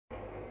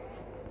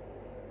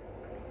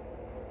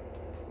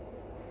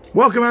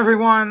Welcome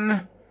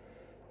everyone,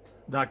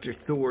 Dr.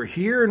 Thor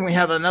here, and we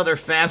have another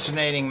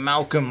fascinating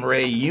Malcom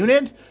Ray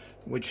unit,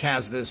 which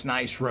has this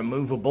nice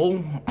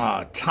removable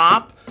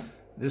top.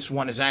 This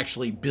one is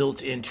actually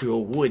built into a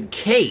wood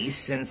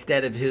case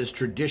instead of his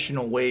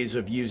traditional ways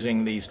of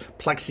using these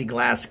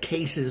plexiglass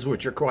cases,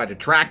 which are quite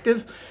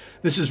attractive.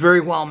 This is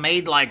very well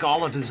made, like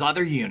all of his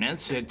other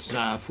units. It's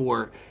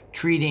for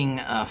treating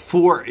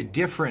 4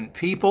 different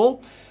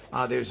people.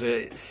 There's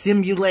a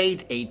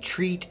simulate, a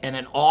treat, and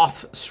an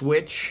off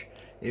switch,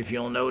 if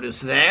you'll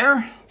notice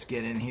there. Let's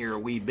get in here a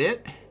wee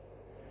bit.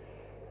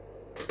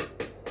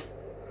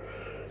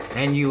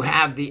 And you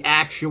have the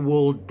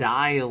actual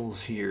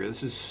dials here.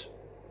 This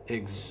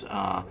is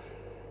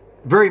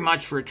very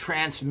much for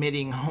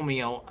transmitting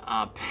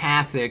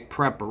homeopathic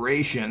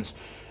preparations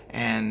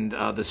and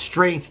the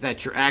strength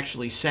that you're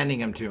actually sending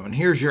them to. And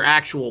here's your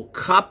actual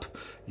cup,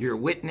 your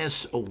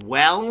witness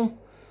well.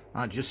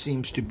 Just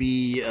seems to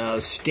be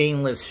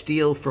stainless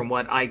steel from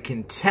what I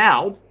can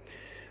tell.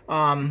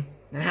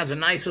 It has a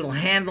nice little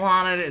handle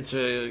on it. It's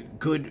a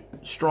good,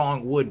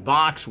 strong wood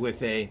box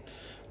with a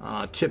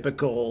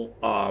typical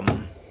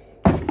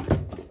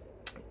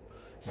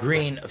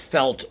green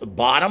felt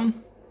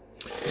bottom.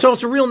 So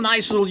it's a real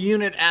nice little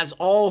unit, as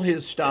all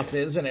his stuff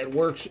is, and it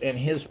works in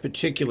his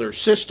particular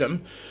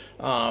system,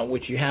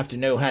 which you have to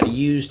know how to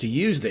use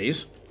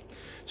these.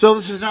 So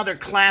this is another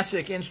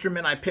classic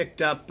instrument I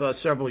picked up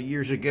several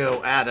years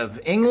ago out of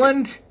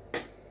England.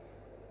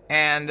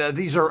 And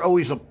these are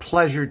always a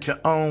pleasure to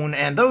own.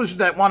 And those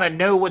that want to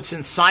know what's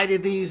inside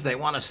of these, they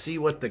want to see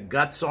what the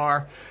guts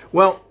are.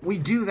 Well, we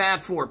do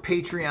that for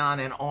Patreon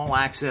and All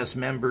Access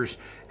members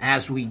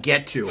as we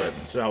get to it.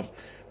 So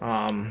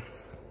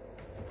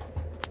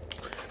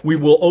we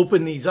will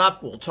open these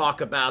up. We'll talk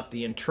about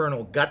the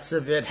internal guts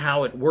of it,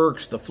 how it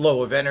works, the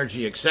flow of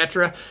energy,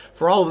 etc.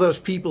 For all of those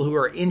people who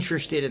are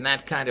interested in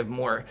that kind of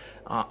more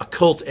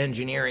occult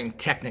engineering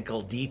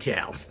technical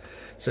details.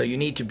 So you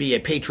need to be a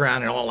Patreon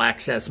and All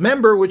Access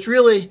member, which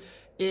really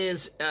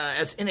is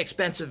as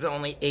inexpensive,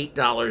 only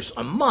 $8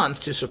 a month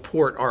to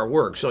support our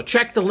work. So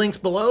check the links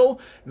below.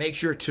 Make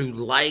sure to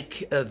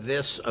like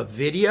this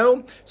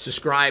video,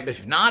 subscribe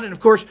if not, and of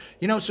course,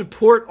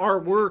 support our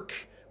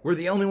work. We're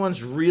the only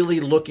ones really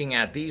looking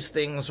at. These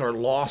things are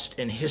lost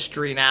in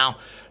history now.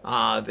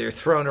 They're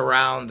thrown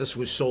around. This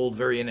was sold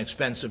very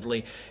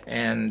inexpensively.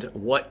 And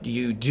what do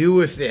you do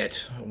with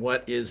it?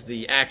 What is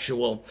the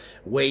actual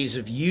ways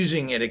of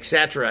using it,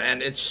 etc.?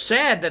 And it's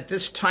sad that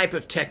this type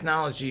of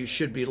technology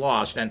should be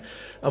lost. And,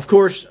 of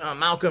course,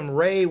 Malcom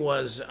Ray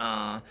was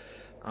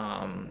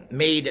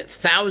made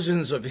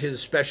thousands of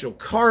his special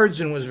cards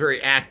and was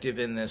very active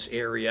in this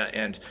area,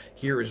 and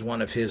here is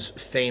one of his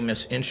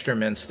famous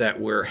instruments that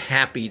we're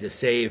happy to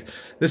save.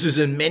 This is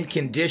in mint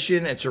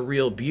condition. It's a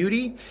real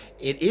beauty.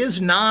 It is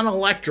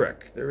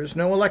non-electric. There is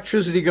no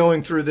electricity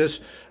going through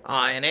this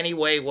in any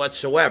way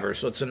whatsoever,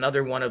 so it's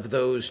another one of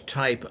those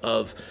type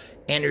of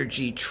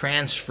energy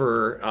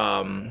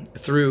transfer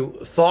through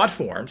thought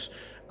forms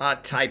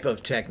type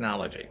of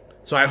technology.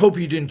 So I hope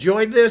you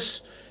enjoyed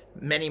this.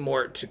 Many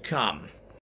more to come.